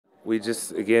we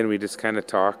just kind of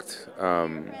talked.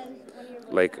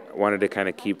 Like wanted to kind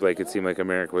of keep, like, it seemed like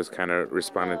America was kind of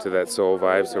responding to that soul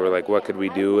vibe, so we're like, what could we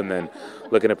do? And then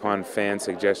looking upon fan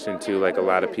suggestion too, like a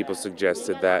lot of people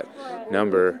suggested that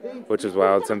number, which was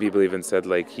wild. Some people even said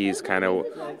like he's kind of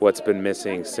what's been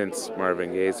missing since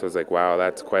Marvin Gaye, so I was like, wow,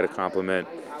 that's quite a compliment.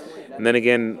 And then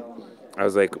again, I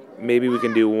was like, maybe we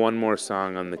can do one more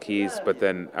song on the keys, but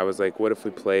then I was like, what if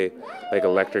we play like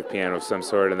electric piano of some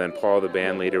sort? And then Paul, the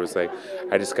band leader, was like,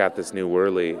 I just got this new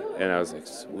whirly, and I was like,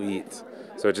 sweet.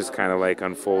 So it just kind of like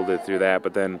unfolded through that,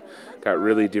 but then got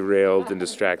really derailed and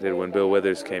distracted when Bill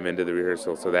Withers came into the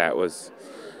rehearsal, so that was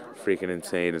freaking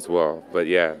insane as well. But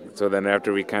yeah, so then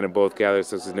after we kind of both gathered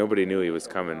ourselves, nobody knew he was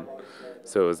coming.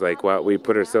 So it was like, wow, we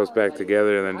put ourselves back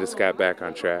together and then just got back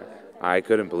on track. I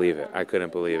couldn't believe it. I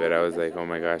couldn't believe it. I was like, oh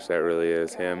my gosh, that really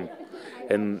is him.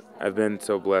 And I've been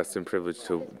so blessed and privileged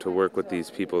to work with these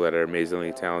people that are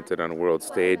amazingly talented on a world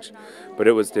stage. But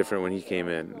it was different when he came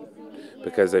in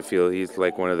because I feel he's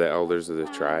like one of the elders of the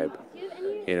tribe.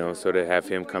 You know, so to have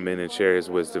him come in and share his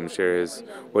wisdom, share his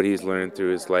what he's learned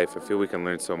through his life, I feel we can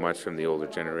learn so much from the older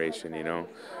generation, you know.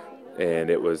 And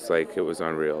it was like, it was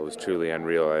unreal. It was truly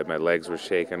unreal. My legs were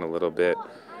shaking a little bit.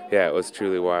 Yeah, it was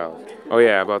truly wild. Oh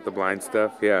yeah, about the blind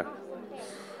stuff. Yeah.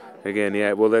 Again,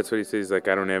 yeah. Well, that's what he says. He's like,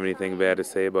 I don't have anything bad to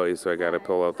say about you, so I got to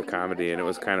pull out the comedy, and it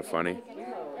was kind of funny.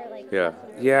 Yeah.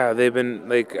 Yeah, they've been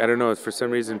like, I don't know. For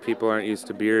some reason, people aren't used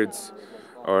to beards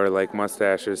or like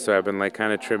mustaches, so I've been like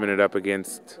kind of trimming it up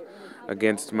against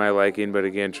my liking, but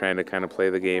again, trying to kind of play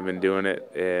the game and doing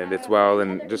it, and it's wild.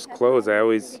 And just clothes.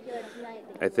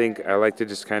 I think I like to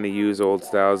just kind of use old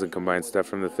styles and combine stuff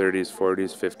from the 30s,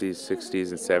 40s, 50s, 60s,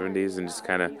 and 70s, and just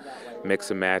kind of mix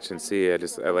and match and see. I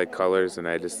like colors, and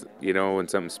I just, you know, when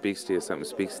something speaks to you, something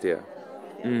speaks to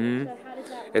you.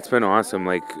 It's been awesome.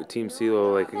 Like Team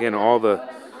CeeLo, like again, all the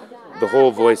whole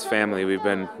Voice family, we've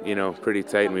been, you know, pretty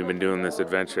tight, and we've been doing this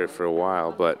adventure for a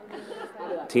while. But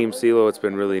Team CeeLo, it's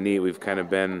been really neat. We've kind of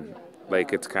been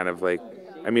like, it's kind of like,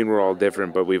 I mean, we're all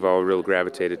different, but we've all real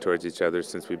gravitated towards each other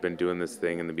since we've been doing this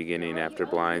thing in the beginning after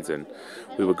Blinds. And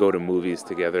we would go to movies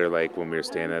together, like when we were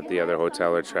staying at the other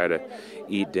hotel, or try to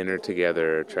eat dinner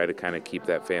together, or try to kind of keep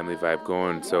that family vibe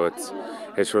going. So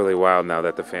it's really wild now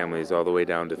that the family's all the way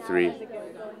down to 3.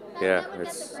 Yeah,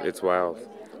 it's wild.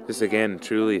 Just again,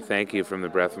 truly thank you from the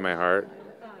breath of my heart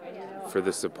for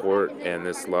the support and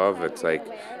this love. It's like,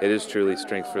 it is truly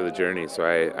strength for the journey. So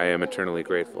I am eternally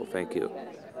grateful. Thank you.